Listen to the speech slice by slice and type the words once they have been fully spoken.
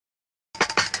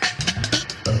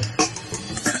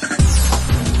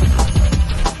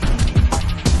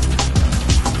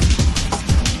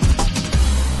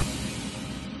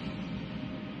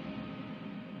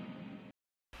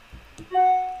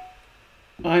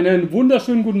Einen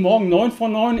wunderschönen guten Morgen. 9 vor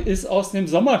 9 ist aus dem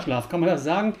Sommerschlaf, kann man das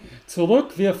sagen,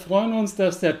 zurück. Wir freuen uns,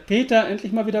 dass der Peter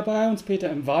endlich mal wieder bei uns, Peter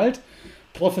im Wald,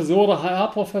 Professor,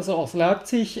 HR-Professor aus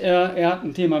Leipzig. Er hat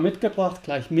ein Thema mitgebracht,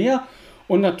 gleich mehr.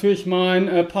 Und natürlich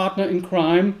mein Partner in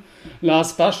Crime,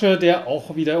 Lars Basche, der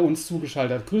auch wieder uns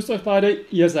zugeschaltet hat. Grüßt euch beide,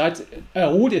 ihr seid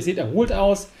erholt, ihr seht erholt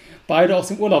aus, beide aus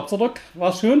dem Urlaub zurück.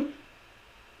 War's schön?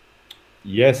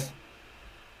 Yes.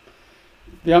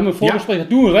 Wir haben im Vorgespräch,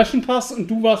 du in Reschenpass und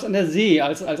du warst an der See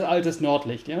als altes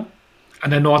Nordlicht, ja? An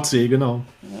der Nordsee, genau.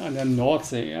 Ja, an der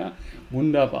Nordsee, ja.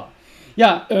 Wunderbar.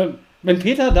 Ja, wenn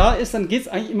Peter da ist, dann geht es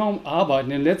eigentlich immer um Arbeit.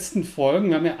 In den letzten Folgen,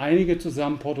 wir haben ja einige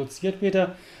zusammen produziert,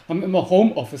 Peter, haben immer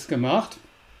Homeoffice gemacht.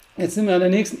 Jetzt sind wir an der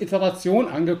nächsten Iteration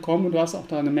angekommen und du hast auch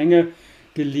da eine Menge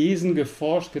gelesen,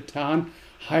 geforscht, getan.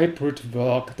 Hybrid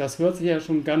Work, das hört sich ja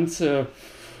schon ganz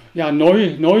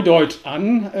neudeutsch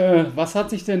an. Was hat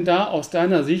sich denn da aus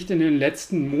deiner Sicht in den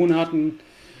letzten Monaten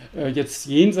jetzt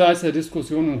jenseits der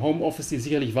Diskussion im Homeoffice, die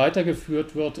sicherlich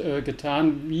weitergeführt wird,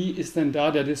 getan? Wie ist denn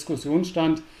da der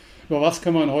Diskussionsstand? Über was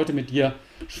können wir heute mit dir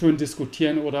schön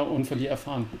diskutieren und von dir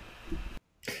erfahren?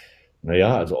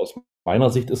 Naja, also aus meiner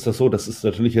Sicht ist das so, das ist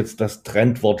natürlich jetzt das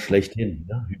Trendwort schlechthin.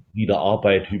 Ja? Hybride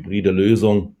Arbeit, hybride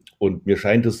Lösung. Und mir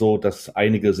scheint es so, dass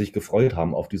einige sich gefreut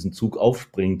haben, auf diesen Zug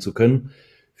aufspringen zu können.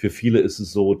 Für viele ist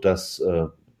es so, dass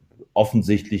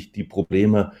offensichtlich die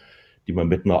Probleme, die man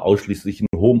mit einer ausschließlichen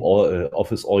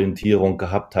Homeoffice-Orientierung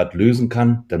gehabt hat, lösen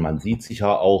kann. Denn man sieht sich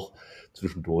ja auch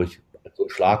zwischendurch. Also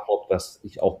Schlagwort, was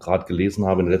ich auch gerade gelesen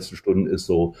habe in den letzten Stunden, ist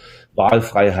so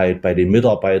Wahlfreiheit bei den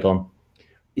Mitarbeitern.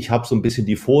 Ich habe so ein bisschen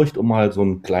die Furcht, um mal so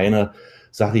eine kleine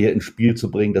Sache hier ins Spiel zu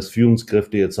bringen, dass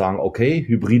Führungskräfte jetzt sagen, okay,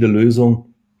 hybride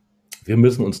Lösung, wir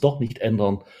müssen uns doch nicht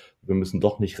ändern, wir müssen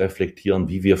doch nicht reflektieren,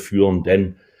 wie wir führen,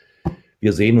 denn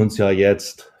wir sehen uns ja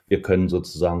jetzt, wir können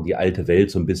sozusagen die alte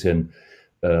Welt so ein bisschen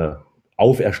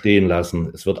auferstehen lassen.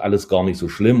 Es wird alles gar nicht so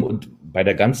schlimm. Und bei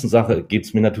der ganzen Sache geht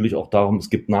es mir natürlich auch darum, es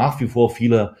gibt nach wie vor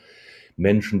viele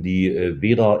Menschen, die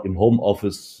weder im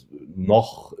Homeoffice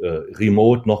noch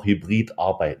remote noch hybrid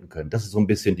arbeiten können. Das ist so ein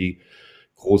bisschen die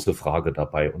große Frage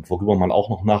dabei. Und worüber man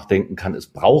auch noch nachdenken kann, es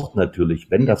braucht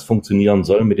natürlich, wenn das funktionieren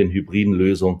soll mit den hybriden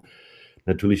Lösungen,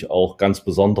 natürlich auch ganz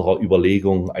besonderer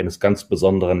Überlegungen, eines ganz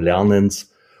besonderen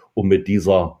Lernens, um mit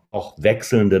dieser auch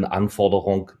wechselnden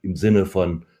Anforderung im Sinne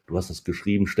von, du hast es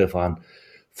geschrieben, Stefan,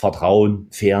 Vertrauen,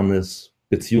 Fairness,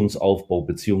 Beziehungsaufbau,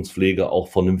 Beziehungspflege auch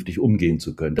vernünftig umgehen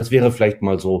zu können. Das wäre vielleicht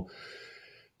mal so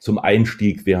zum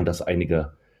Einstieg, wären das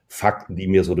einige Fakten, die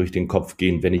mir so durch den Kopf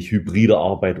gehen, wenn ich hybride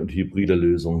Arbeit und hybride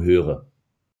Lösungen höre.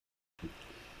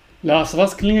 Lars,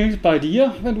 was klingelt bei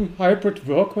dir, wenn du Hybrid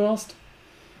Work hörst?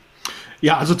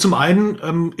 Ja, also zum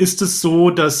einen ist es so,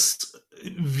 dass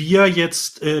wir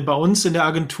jetzt bei uns in der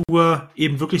Agentur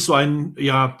eben wirklich so ein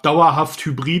dauerhaft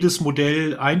hybrides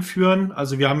Modell einführen.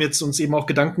 Also wir haben jetzt uns eben auch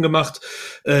Gedanken gemacht,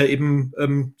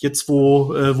 jetzt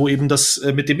wo eben das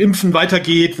mit dem Impfen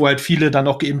weitergeht, wo halt viele dann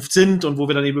auch geimpft sind und wo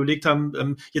wir dann eben überlegt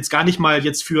haben, jetzt gar nicht mal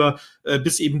jetzt für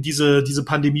bis eben diese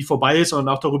Pandemie vorbei ist,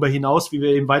 sondern auch darüber hinaus, wie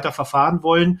wir eben weiter verfahren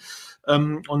wollen.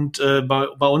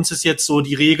 Bei uns ist jetzt so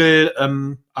die Regel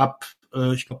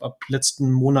ich glaube, ab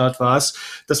letzten Monat war es,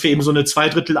 dass wir eben so eine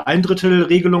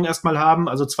 2/3-1/3-Regelung erstmal haben.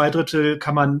 Also 2/3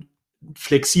 kann man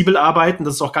flexibel arbeiten.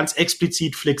 Das ist auch ganz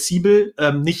explizit flexibel,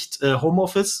 nicht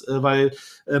Homeoffice, weil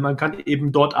man kann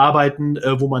eben dort arbeiten,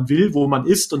 wo man will, wo man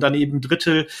ist, und dann eben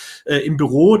 1/3 im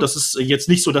Büro. Das ist jetzt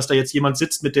nicht so, dass da jetzt jemand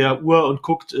sitzt mit der Uhr und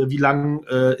guckt, wie lang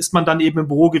ist man dann eben im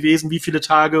Büro gewesen, wie viele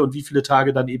Tage und wie viele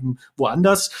Tage dann eben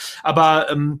woanders. Aber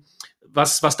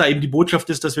was da eben die Botschaft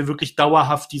ist, dass wir wirklich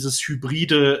dauerhaft dieses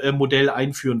hybride Modell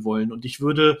einführen wollen. Und ich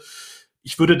würde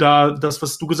da das,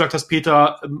 was du gesagt hast,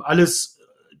 Peter, alles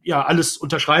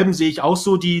unterschreiben, sehe ich auch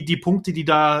so, die Punkte, die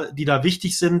da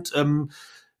wichtig sind.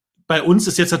 Bei uns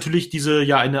ist jetzt natürlich diese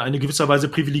eine gewisserweise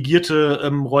privilegierte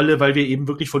Rolle, weil wir eben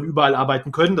wirklich von überall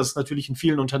arbeiten können. Das ist natürlich in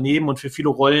vielen Unternehmen und für viele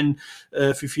Rollen,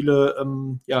 für viele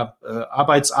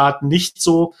Arbeitsarten nicht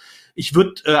so.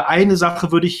 Eine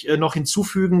Sache würde ich noch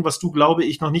hinzufügen, was du, glaube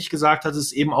ich, noch nicht gesagt hast,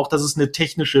 ist eben auch, dass es eine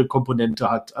technische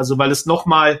Komponente hat. Also weil es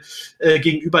nochmal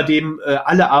gegenüber dem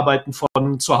alle arbeiten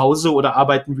von zu Hause oder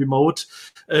arbeiten remote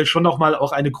schon nochmal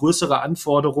auch eine größere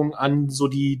Anforderung an so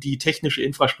die technische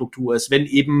Infrastruktur ist. Wenn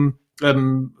eben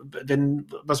wenn,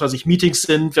 was weiß ich, Meetings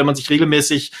sind, wenn man sich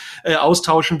regelmäßig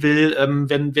austauschen will,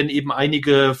 wenn eben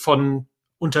einige von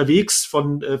unterwegs,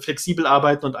 von flexibel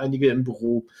arbeiten und einige im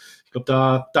Büro. Ich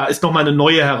glaube, da ist nochmal eine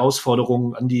neue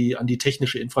Herausforderung an die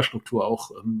technische Infrastruktur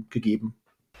auch gegeben.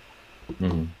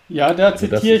 Ja, da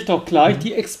zitiere ich doch gleich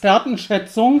die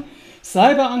Expertenschätzung.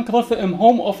 Cyberangriffe im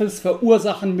Homeoffice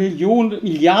verursachen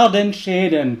Milliarden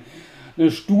Schäden.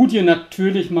 eine Studie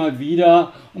natürlich mal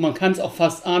wieder, und man kann es auch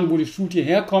fast ahnen, wo die Studie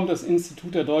herkommt, das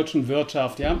Institut der deutschen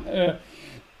Wirtschaft. Ja?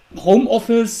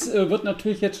 Homeoffice wird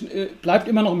natürlich jetzt, bleibt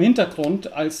immer noch im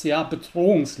Hintergrund als ja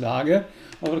Bedrohungslage,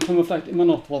 aber da können wir vielleicht immer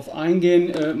noch drauf eingehen.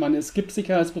 Es gibt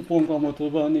Sicherheitsbedrohungen, brauchen wir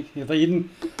drüber nicht reden,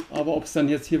 aber ob es dann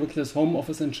jetzt hier wirklich das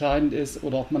Homeoffice entscheidend ist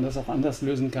oder ob man das auch anders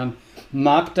lösen kann,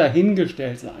 mag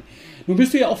dahingestellt sein. Nun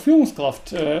bist du ja auch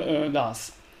Führungskraft,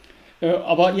 Lars.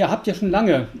 Aber ihr habt ja schon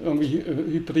lange irgendwie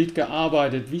hybrid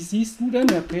gearbeitet. Wie siehst du denn,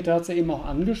 Herr Peter hat es ja eben auch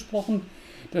angesprochen,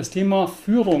 das Thema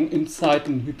Führung in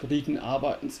Zeiten hybriden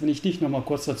Arbeitens, wenn ich dich nochmal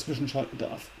kurz dazwischen schalten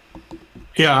darf?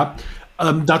 Ja,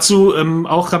 dazu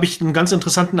auch habe ich einen ganz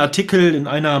interessanten Artikel in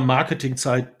einer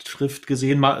Marketingzeitschrift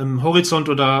gesehen, im Horizont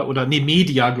oder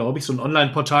Media, glaube ich, so ein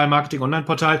Online-Portal,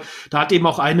 Marketing-Online-Portal. Da hat eben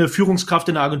auch eine Führungskraft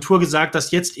in der Agentur gesagt, dass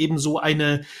jetzt eben so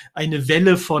eine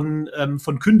Welle von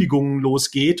Kündigungen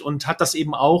losgeht, und hat das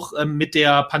eben auch mit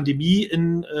der Pandemie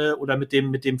oder mit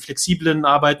dem flexiblen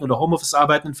Arbeiten oder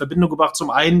Homeoffice-Arbeiten in Verbindung gebracht.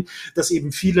 Zum einen, dass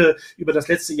eben viele über das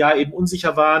letzte Jahr eben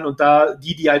unsicher waren und da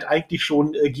die halt eigentlich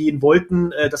schon gehen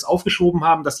wollten, das aufgeschoben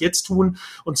haben, das jetzt tun.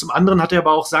 Und zum anderen sagt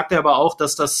er aber auch,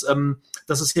 dass es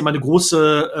eben eine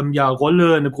große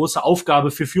Rolle, eine große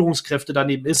Aufgabe für Führungskräfte dann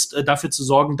eben ist, dafür zu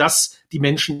sorgen, dass die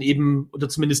Menschen eben, oder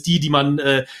zumindest die man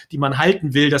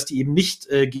halten will, dass die eben nicht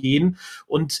gehen.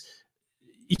 Und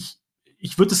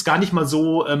ich würde es gar nicht mal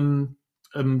so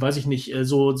weiß ich nicht,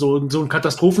 so ein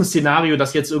Katastrophenszenario,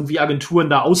 dass jetzt irgendwie Agenturen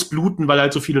da ausbluten, weil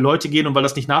halt so viele Leute gehen und weil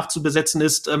das nicht nachzubesetzen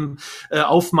ist,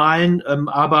 aufmalen.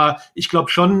 Aber ich glaube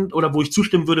schon, oder wo ich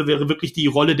zustimmen würde, wäre wirklich die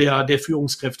Rolle der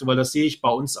Führungskräfte, weil das sehe ich bei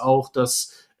uns auch,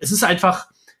 dass es ist einfach,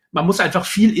 man muss einfach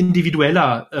viel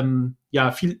individueller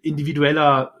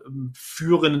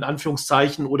führen, in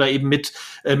Anführungszeichen, oder eben mit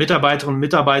Mitarbeiterinnen und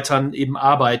Mitarbeitern eben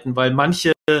arbeiten, weil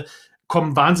manche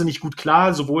kamen gut klar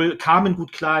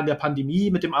in der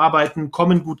Pandemie mit dem Arbeiten,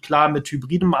 kommen gut klar mit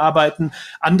hybridem Arbeiten,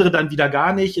 andere dann wieder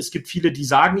gar nicht. Es gibt viele, die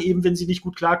sagen eben, wenn sie nicht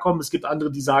gut klarkommen. Es gibt andere,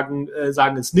 die sagen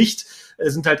es nicht,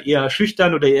 sind halt eher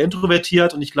schüchtern oder eher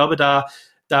introvertiert. Und ich glaube, da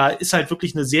ist halt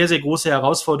wirklich eine sehr, sehr große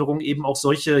Herausforderung, eben auch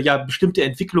solche, bestimmte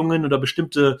Entwicklungen oder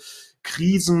bestimmte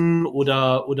Krisen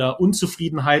oder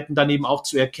Unzufriedenheiten dann eben auch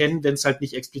zu erkennen, wenn es halt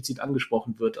nicht explizit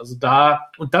angesprochen wird. Also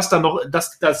das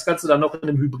Ganze dann noch in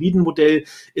einem hybriden Modell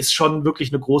ist schon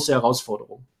wirklich eine große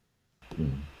Herausforderung.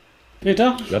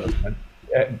 Peter? Ja,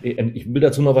 ich will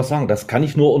dazu noch was sagen. Das kann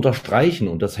ich nur unterstreichen,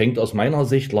 und das hängt aus meiner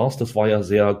Sicht, Lars, das war ja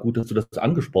sehr gut, dass du das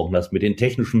angesprochen hast, mit den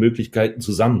technischen Möglichkeiten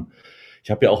zusammen. Ich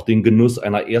habe ja auch den Genuss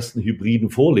einer ersten hybriden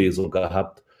Vorlesung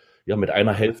gehabt, ja, mit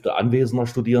einer Hälfte anwesender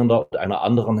Studierender und einer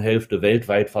anderen Hälfte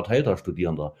weltweit verteilter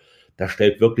Studierender. Das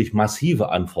stellt wirklich massive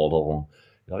Anforderungen.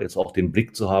 Ja, jetzt auch den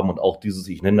Blick zu haben und auch dieses,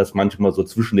 ich nenne das manchmal so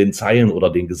zwischen den Zeilen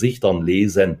oder den Gesichtern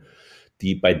lesen,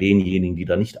 die bei denjenigen, die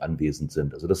da nicht anwesend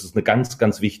sind. Also das ist eine ganz,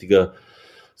 ganz wichtige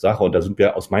Sache, und da sind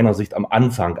wir aus meiner Sicht am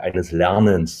Anfang eines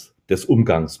Lernens des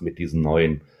Umgangs mit diesen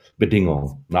neuen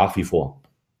Bedingungen, nach wie vor.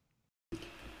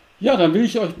 Ja, dann will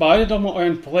ich euch beide doch mal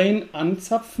euren Brain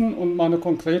anzapfen und mal eine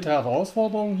konkrete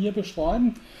Herausforderung hier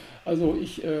beschreiben. Also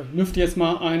ich lüfte jetzt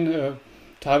mal ein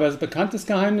teilweise bekanntes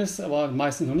Geheimnis, aber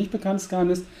meistens noch nicht bekanntes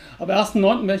Geheimnis. Am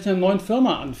 1.9. werde ich in einer neuen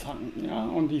Firma anfangen. Ja?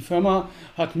 Und die Firma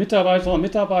hat Mitarbeiterinnen und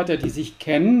Mitarbeiter, die sich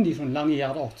kennen, die schon lange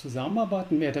Jahre auch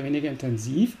zusammenarbeiten, mehr oder weniger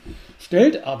intensiv,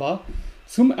 stellt aber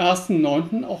zum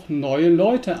 1.9. auch neue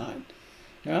Leute ein.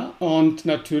 Ja, und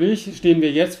natürlich stehen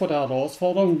wir jetzt vor der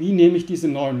Herausforderung, wie nehme ich diese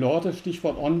neuen Leute,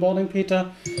 Stichwort Onboarding,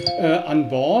 Peter, an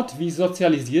Bord? Wie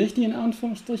sozialisiere ich die in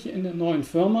Anführungsstrichen in der neuen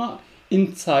Firma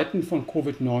in Zeiten von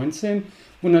Covid-19,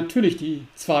 wo natürlich die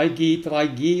 2G,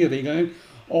 3G-Regeln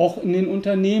auch in den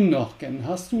Unternehmen noch kennen?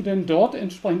 Hast du denn dort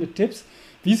entsprechende Tipps?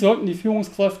 Wie sollten die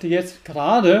Führungskräfte jetzt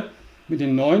gerade mit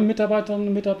den neuen Mitarbeiterinnen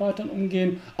und Mitarbeitern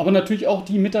umgehen, aber natürlich auch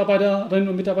die Mitarbeiterinnen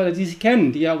und Mitarbeiter, die sie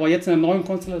kennen, die aber jetzt in einer neuen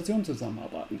Konstellation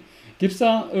zusammenarbeiten. Gibt es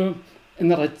da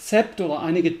ein Rezept oder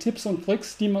einige Tipps und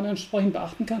Tricks, die man entsprechend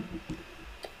beachten kann?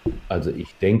 Also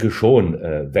ich denke schon,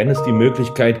 wenn es die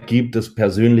Möglichkeit gibt des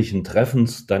persönlichen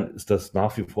Treffens, dann ist das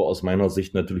nach wie vor aus meiner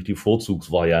Sicht natürlich die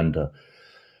Vorzugsvariante.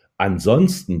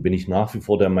 Ansonsten bin ich nach wie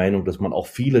vor der Meinung, dass man auch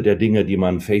viele der Dinge, die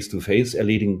man face-to-face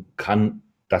erledigen kann,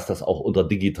 dass das auch unter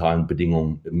digitalen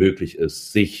Bedingungen möglich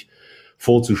ist, sich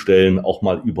vorzustellen, auch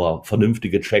mal über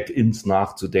vernünftige Check-ins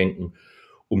nachzudenken,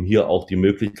 um hier auch die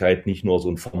Möglichkeit, nicht nur so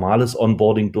ein formales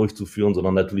Onboarding durchzuführen,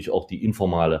 sondern natürlich auch die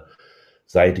informale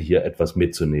Seite hier etwas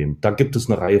mitzunehmen. Da gibt es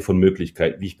eine Reihe von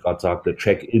Möglichkeiten, wie ich gerade sagte,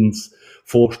 Check-ins,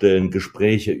 Vorstellen,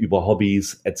 Gespräche über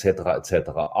Hobbys etc. etc.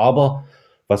 Aber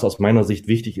was aus meiner Sicht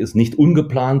wichtig ist, nicht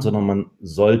ungeplant, sondern man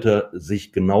sollte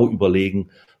sich genau überlegen,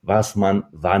 was man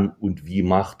wann und wie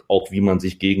macht, auch wie man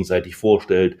sich gegenseitig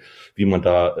vorstellt, wie man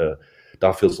da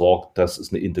dafür sorgt, dass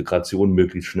es eine Integration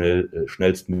möglichst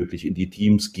schnellstmöglich in die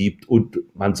Teams gibt. Und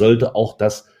man sollte auch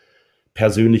das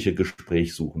persönliche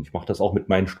Gespräch suchen. Ich mache das auch mit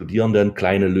meinen Studierenden,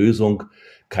 kleine Lösung,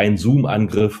 kein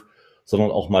Zoom-Angriff,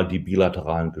 sondern auch mal die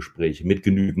bilateralen Gespräche mit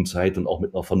genügend Zeit und auch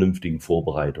mit einer vernünftigen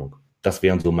Vorbereitung. Das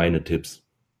wären so meine Tipps.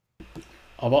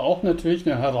 Aber auch natürlich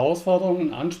eine Herausforderung,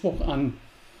 ein Anspruch an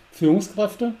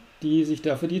Führungskräfte, die sich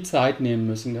dafür die Zeit nehmen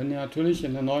müssen. Denn ja, natürlich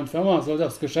in der neuen Firma soll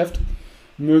das Geschäft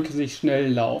möglichst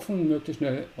schnell laufen, möglichst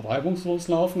schnell reibungslos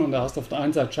laufen. Und da hast du auf der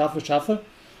einen Seite schaffe,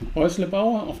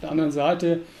 Häuslebauer, auf der anderen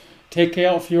Seite take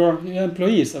care of your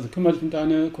employees, also kümmere dich um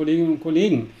deine Kolleginnen und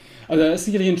Kollegen. Also da ist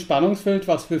sicherlich ein Spannungsfeld,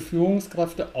 was für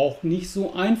Führungskräfte auch nicht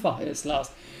so einfach ist,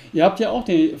 Lars. Ihr habt ja auch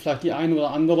vielleicht den einen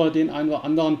oder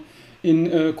anderen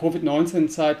in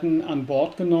Covid-19-Zeiten an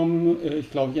Bord genommen. Ich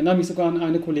glaube, ich erinnere mich sogar an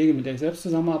eine Kollegin, mit der ich selbst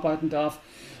zusammenarbeiten darf.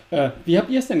 Wie habt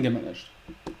ihr es denn gemanagt?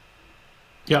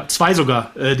 Ja, 2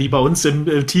 sogar, die bei uns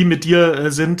im Team mit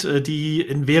dir sind, die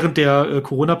während der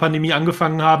Corona-Pandemie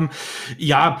angefangen haben.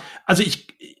 Ja, also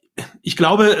ich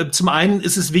glaube, zum einen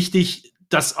ist es wichtig,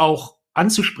 das auch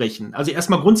anzusprechen. Also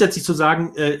erstmal grundsätzlich zu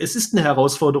sagen, es ist eine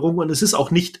Herausforderung und es ist auch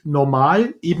nicht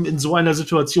normal, eben in so einer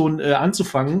Situation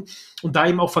anzufangen und da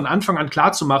eben auch von Anfang an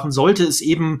klar zu machen, sollte es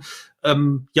eben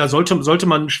sollte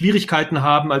man Schwierigkeiten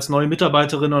haben als neue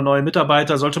Mitarbeiterin oder neue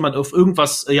Mitarbeiter, sollte man auf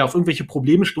irgendwelche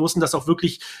Probleme stoßen, das auch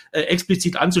wirklich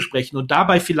explizit anzusprechen und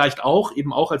dabei vielleicht auch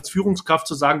eben auch als Führungskraft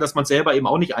zu sagen, dass man es selber eben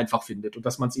auch nicht einfach findet und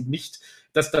dass man es eben nicht,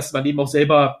 dass man eben auch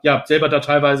selber da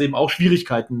teilweise eben auch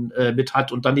Schwierigkeiten mit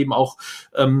hat und dann eben auch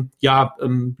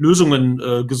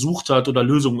Lösungen gesucht hat oder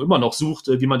Lösungen immer noch sucht,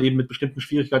 wie man eben mit bestimmten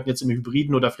Schwierigkeiten jetzt im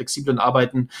hybriden oder flexiblen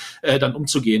Arbeiten dann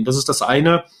umzugehen. Das ist das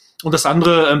eine. Und das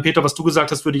andere, Peter, was du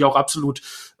gesagt hast, würde ich auch absolut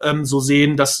so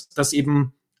sehen, dass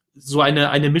eben so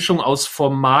eine Mischung aus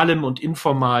formalem und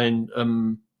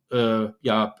informalen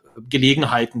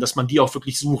Gelegenheiten, dass man die auch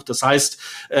wirklich sucht. Das heißt,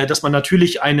 dass man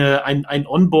natürlich ein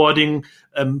Onboarding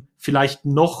vielleicht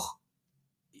noch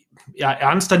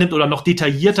ernster nimmt oder noch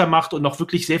detaillierter macht und noch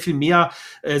wirklich sehr viel mehr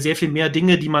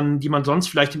Dinge, die man sonst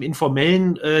vielleicht im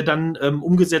Informellen dann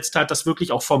umgesetzt hat, das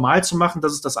wirklich auch formal zu machen.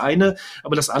 Das ist das eine.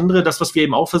 Aber das andere, das, was wir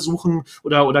eben auch versuchen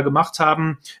oder gemacht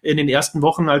haben in den ersten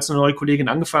Wochen, als eine neue Kollegin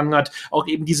angefangen hat, auch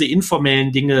eben diese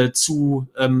informellen Dinge zu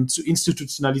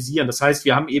institutionalisieren. Das heißt,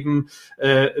 wir haben eben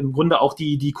im Grunde auch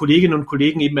die Kolleginnen und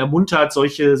Kollegen eben ermuntert,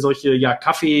 solche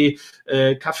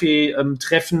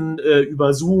Kaffeetreffen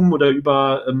über Zoom oder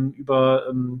über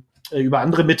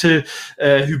andere Mittel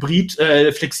hybrid,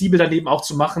 flexibel dann eben auch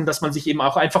zu machen, dass man sich eben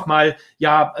auch einfach mal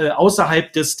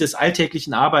außerhalb des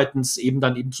alltäglichen Arbeitens eben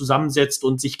dann eben zusammensetzt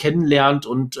und sich kennenlernt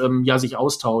und sich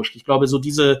austauscht. Ich glaube, so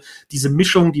diese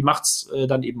Mischung, die macht's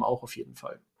dann eben auch auf jeden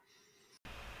Fall.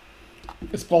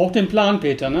 Es braucht den Plan,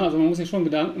 Peter, ne? Also man muss sich schon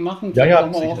Gedanken machen. Ja,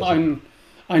 Vielleicht braucht man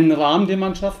auch einen Rahmen, den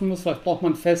man schaffen muss. Vielleicht braucht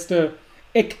man feste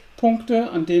Eckpunkte,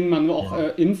 an denen man auch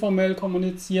informell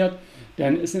kommuniziert.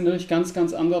 Denn es sind natürlich ganz,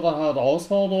 ganz andere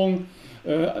Herausforderungen.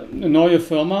 Eine neue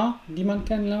Firma, die man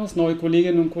kennenlernen muss, neue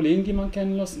Kolleginnen und Kollegen, die man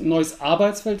kennen muss, ein neues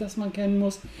Arbeitsfeld, das man kennen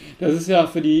muss. Das ist ja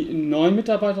für die neuen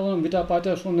Mitarbeiterinnen und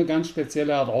Mitarbeiter schon eine ganz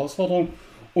spezielle Herausforderung.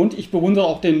 Und ich bewundere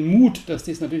auch den Mut, dass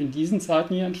die es natürlich in diesen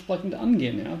Zeiten hier entsprechend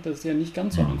angehen. Ja? Das ist ja nicht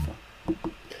ganz so einfach.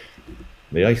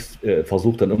 Naja, ich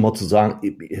versuche dann immer zu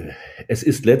sagen, es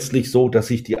ist letztlich so, dass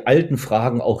sich die alten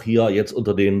Fragen auch hier jetzt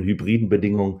unter den hybriden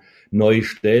Bedingungen neu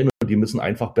stellen und die müssen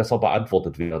einfach besser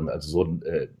beantwortet werden. Also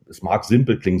es mag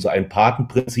simpel klingen, so ein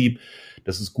Patenprinzip,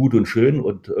 das ist gut und schön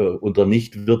und unter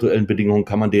nicht virtuellen Bedingungen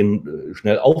kann man den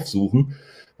schnell aufsuchen,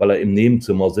 weil er im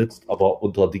Nebenzimmer sitzt. Aber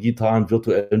unter digitalen,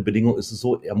 virtuellen Bedingungen ist es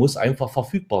so, er muss einfach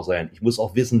verfügbar sein. Ich muss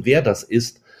auch wissen, wer das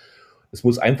ist. Es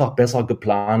muss einfach besser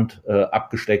geplant,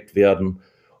 abgesteckt werden.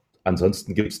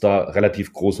 Ansonsten gibt es da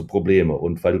relativ große Probleme.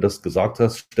 Und weil du das gesagt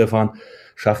hast, Stefan,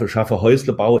 schaffe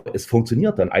Häuslebau, es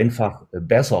funktioniert dann einfach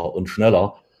besser und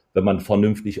schneller, wenn man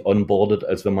vernünftig onboardet,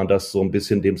 als wenn man das so ein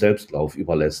bisschen dem Selbstlauf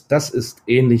überlässt. Das ist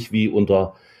ähnlich wie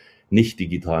unter nicht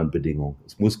digitalen Bedingungen.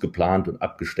 Es muss geplant und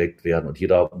abgesteckt werden und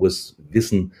jeder muss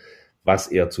wissen, was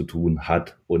er zu tun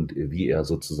hat und wie er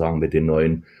sozusagen mit den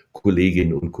neuen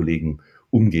Kolleginnen und Kollegen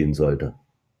umgehen sollte.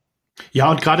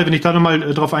 Ja, und gerade wenn ich da nochmal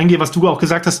drauf eingehe, was du auch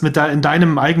gesagt hast in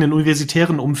deinem eigenen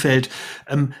universitären Umfeld,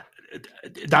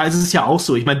 da ist es ja auch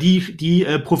so. Ich meine, die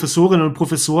Professorinnen und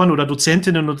Professoren oder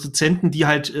Dozentinnen und Dozenten, die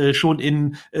halt schon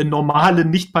in normalen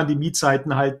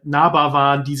Nicht-Pandemie-Zeiten halt nahbar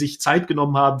waren, die sich Zeit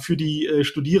genommen haben für die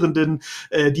Studierenden,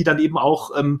 die dann eben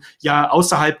auch ja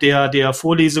außerhalb der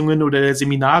Vorlesungen oder der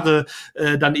Seminare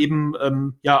dann eben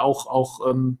ja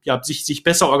auch ja sich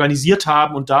besser organisiert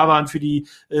haben und da waren für die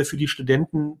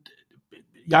Studenten.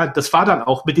 Ja, das war dann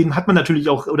auch, mit denen hat man natürlich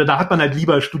auch, oder da hat man halt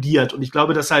lieber studiert. Und ich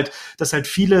glaube, dass halt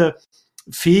viele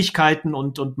Fähigkeiten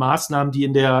und Maßnahmen, die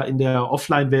in der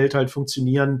Offline-Welt halt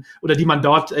funktionieren, oder die man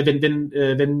dort,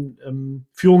 wenn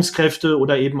Führungskräfte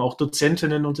oder eben auch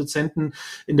Dozentinnen und Dozenten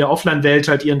in der Offline-Welt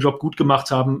halt ihren Job gut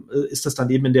gemacht haben, ist das dann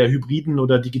eben in der hybriden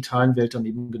oder digitalen Welt dann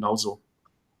eben genauso.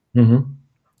 Mhm.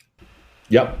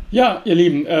 Ja. Ja, ihr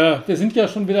Lieben, wir sind ja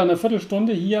schon wieder eine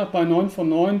Viertelstunde hier bei 9 von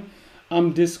 9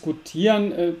 am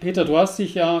Diskutieren. Peter, du hast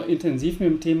dich ja intensiv mit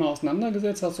dem Thema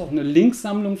auseinandergesetzt, hast auch eine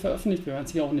Linksammlung veröffentlicht. Wir werden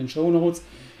es hier auch in den Shownotes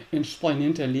entsprechend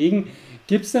hinterlegen.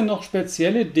 Gibt es denn noch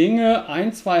spezielle Dinge,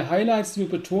 ein, zwei Highlights, die du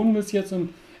betonen willst jetzt zum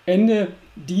Ende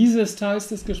dieses Teils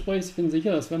des Gesprächs? Ich bin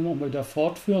sicher, das werden wir auch wieder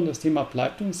fortführen. Das Thema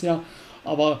bleibt uns ja.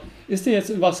 Aber ist dir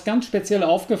jetzt was ganz speziell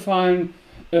aufgefallen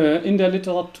in der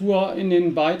Literatur, in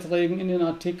den Beiträgen, in den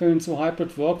Artikeln zu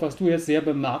Hybrid Work, was du jetzt sehr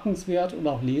bemerkenswert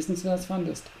oder auch lesenswert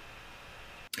fandest?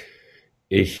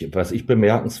 Was ich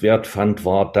bemerkenswert fand,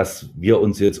 war, dass wir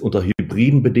uns jetzt unter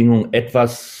hybriden Bedingungen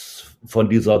etwas von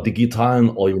dieser digitalen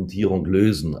Orientierung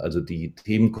lösen. Also die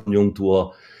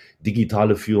Themenkonjunktur,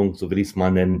 digitale Führung, so will ich es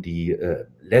mal nennen, die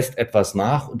lässt etwas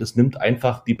nach und es nimmt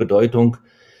einfach die Bedeutung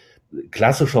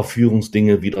klassischer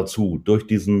Führungsdinge wieder zu, durch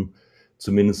diesen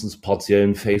zumindest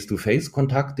partiellen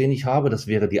Face-to-Face-Kontakt, den ich habe. Das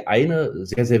wäre die eine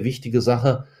sehr, sehr wichtige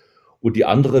Sache. Und die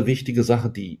andere wichtige Sache,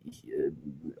 die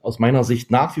aus meiner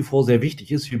Sicht nach wie vor sehr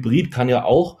wichtig ist, Hybrid kann ja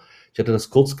auch, ich hatte das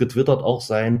kurz getwittert, auch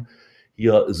sein,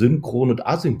 hier synchron und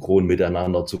asynchron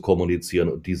miteinander zu kommunizieren.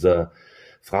 Und diese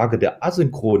Frage der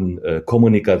asynchronen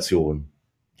Kommunikation,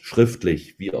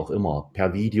 schriftlich, wie auch immer,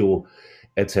 per Video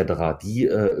etc., die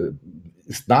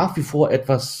ist nach wie vor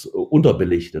etwas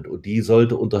unterbelichtet und die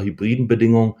sollte unter hybriden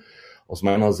Bedingungen aus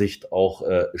meiner Sicht auch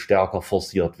stärker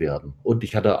forciert werden. Und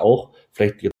ich hatte auch,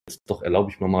 vielleicht jetzt doch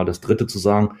erlaube ich mir mal das Dritte zu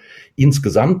sagen,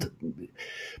 insgesamt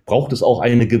braucht es auch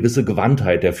eine gewisse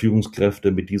Gewandtheit der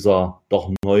Führungskräfte, mit dieser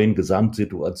doch neuen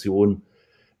Gesamtsituation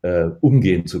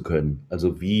umgehen zu können.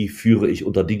 Also wie führe ich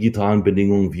unter digitalen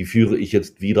Bedingungen, wie führe ich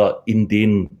jetzt wieder in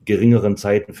den geringeren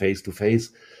Zeiten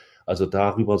face-to-face? Also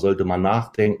darüber sollte man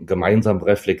nachdenken, gemeinsam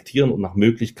reflektieren und nach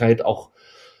Möglichkeit auch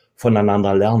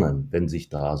voneinander lernen, wenn sich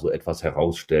da so etwas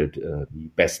herausstellt wie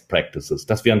Best Practices.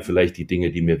 Das wären vielleicht die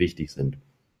Dinge, die mir wichtig sind.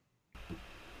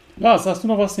 Lars, hast du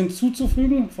noch was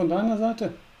hinzuzufügen von deiner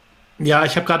Seite? Ja,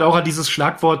 ich habe gerade auch an dieses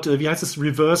Schlagwort, wie heißt es,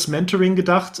 Reverse Mentoring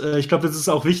gedacht. Ich glaube, es ist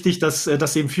auch wichtig, dass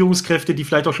eben Führungskräfte, die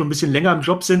vielleicht auch schon ein bisschen länger im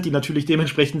Job sind, die natürlich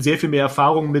dementsprechend sehr viel mehr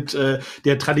Erfahrung mit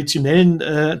der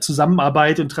traditionellen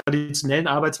Zusammenarbeit und traditionellen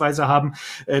Arbeitsweise haben,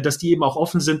 dass die eben auch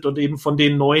offen sind und eben von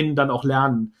den Neuen dann auch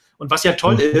lernen. Und was ja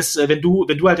toll ist, wenn du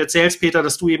halt erzählst, Peter,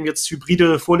 dass du eben jetzt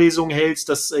hybride Vorlesungen hältst,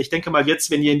 dass ich denke mal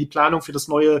jetzt, wenn ihr in die Planung für das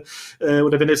neue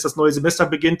oder wenn jetzt das neue Semester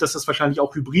beginnt, dass das wahrscheinlich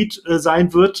auch hybrid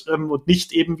sein wird und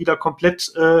nicht eben wieder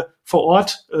komplett vor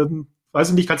Ort. Weiß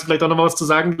ich nicht, kannst du vielleicht auch noch mal was zu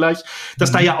sagen gleich,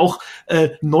 dass da ja auch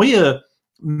neue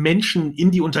Menschen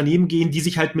in die Unternehmen gehen, die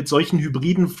sich halt mit solchen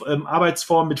hybriden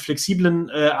Arbeitsformen, mit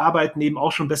flexiblen Arbeiten eben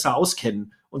auch schon besser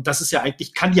auskennen. Und das ist ja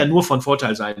eigentlich, kann ja nur von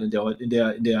Vorteil sein in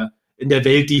der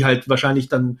Welt, die halt wahrscheinlich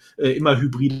dann immer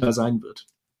hybrider sein wird.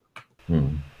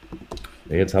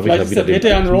 Ja, jetzt habe Vielleicht ich ja wieder ist der Peter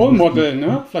ja ein Role Model,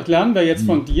 ne? Vielleicht lernen wir jetzt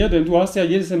von dir, denn du hast ja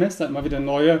jedes Semester immer wieder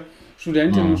neue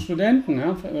Studentinnen und Studenten.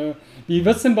 Ja? Wie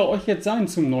wird es denn bei euch jetzt sein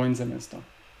zum neuen Semester?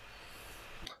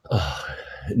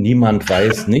 Niemand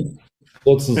weiß nicht,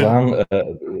 sozusagen.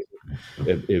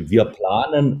 Wir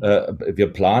planen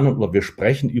oder wir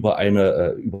sprechen über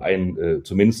ein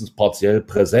zumindest partiell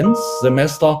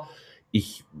Präsenzsemester.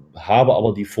 Ich habe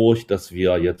aber die Furcht, dass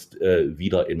wir jetzt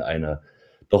wieder in eine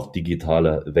doch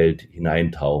digitale Welt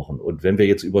hineintauchen. Und wenn wir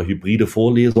jetzt über hybride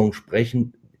Vorlesungen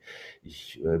sprechen,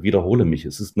 ich wiederhole mich,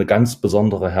 es ist eine ganz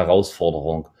besondere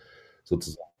Herausforderung,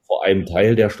 sozusagen vor einem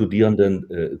Teil der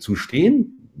Studierenden zu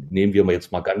stehen. Nehmen wir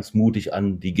jetzt mal ganz mutig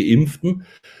an, die Geimpften,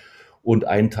 und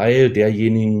ein Teil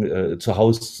derjenigen zu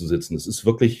Hause zu sitzen. Es ist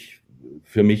wirklich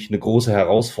für mich eine große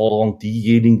Herausforderung,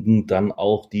 diejenigen dann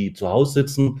auch, die zu Hause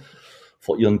sitzen,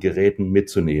 vor ihren Geräten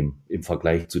mitzunehmen im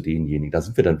Vergleich zu denjenigen. Da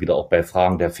sind wir dann wieder auch bei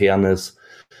Fragen der Fairness.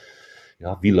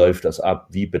 Ja, wie läuft das ab?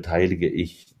 Wie beteilige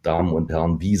ich Damen und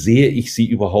Herren? Wie sehe ich sie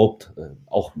überhaupt?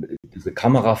 Auch diese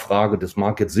Kamerafrage, das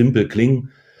mag jetzt simpel klingen.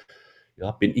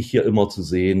 Ja, bin ich hier immer zu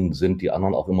sehen? Sind die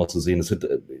anderen auch immer zu sehen? Es sind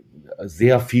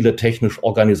sehr viele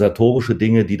technisch-organisatorische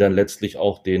Dinge, die dann letztlich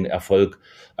auch den Erfolg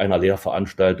einer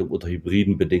Lehrveranstaltung unter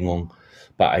hybriden Bedingungen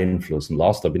beeinflussen.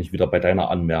 Lars, da bin ich wieder bei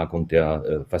deiner Anmerkung,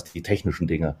 was die technischen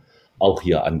Dinge auch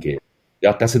hier angeht.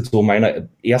 Ja, das sind so meine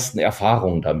ersten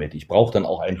Erfahrungen damit. Ich brauche dann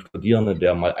auch einen Studierenden,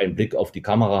 der mal einen Blick auf die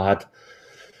Kamera hat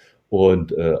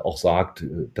und auch sagt,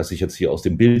 dass ich jetzt hier aus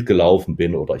dem Bild gelaufen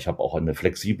bin oder ich habe auch eine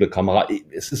flexible Kamera.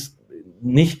 Es ist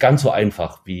nicht ganz so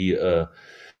einfach, wie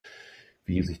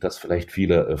sich das vielleicht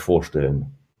viele vorstellen.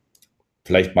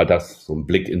 Vielleicht mal so ein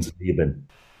Blick ins Leben.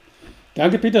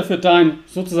 Danke, Peter, für dein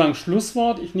sozusagen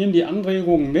Schlusswort. Ich nehme die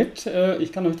Anregungen mit.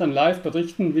 Ich kann euch dann live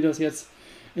berichten, wie das jetzt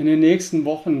in den nächsten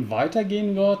Wochen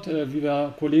weitergehen wird, wie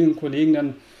wir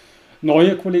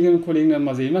neue Kolleginnen und Kollegen dann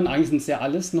mal sehen werden. Eigentlich sind es ja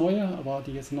alles neue, aber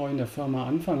die jetzt neu in der Firma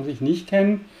anfangen, sich nicht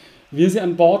kennen. Wir sie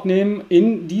an Bord nehmen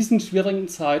in diesen schwierigen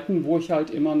Zeiten, wo ich halt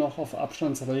immer noch auf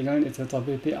Abstandsregeln etc.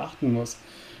 pp. Achten muss.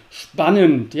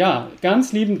 Spannend, ja,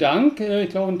 ganz lieben Dank. Ich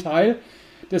glaube, ein Teil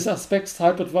des Aspekts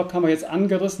Hybrid Work haben wir jetzt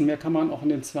angerissen. Mehr kann man auch in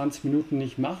den 20 Minuten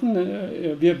nicht machen.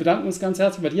 Wir bedanken uns ganz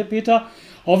herzlich bei dir, Peter.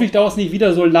 Hoffe ich, dauert es nicht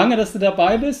wieder so lange, dass du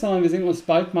dabei bist, sondern wir sehen uns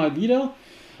bald mal wieder.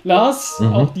 Lars,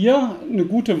 auch dir eine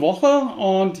gute Woche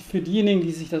und für diejenigen,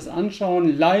 die sich das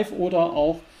anschauen, live oder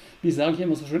auch, wie sage ich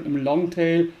immer so schön, im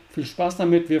Longtail, viel Spaß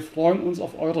damit. Wir freuen uns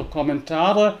auf eure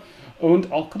Kommentare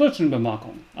und auch kritischen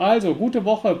Bemerkungen. Also, gute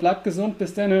Woche, bleibt gesund,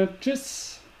 bis dann.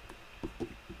 Tschüss.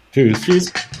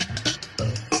 Tschüss.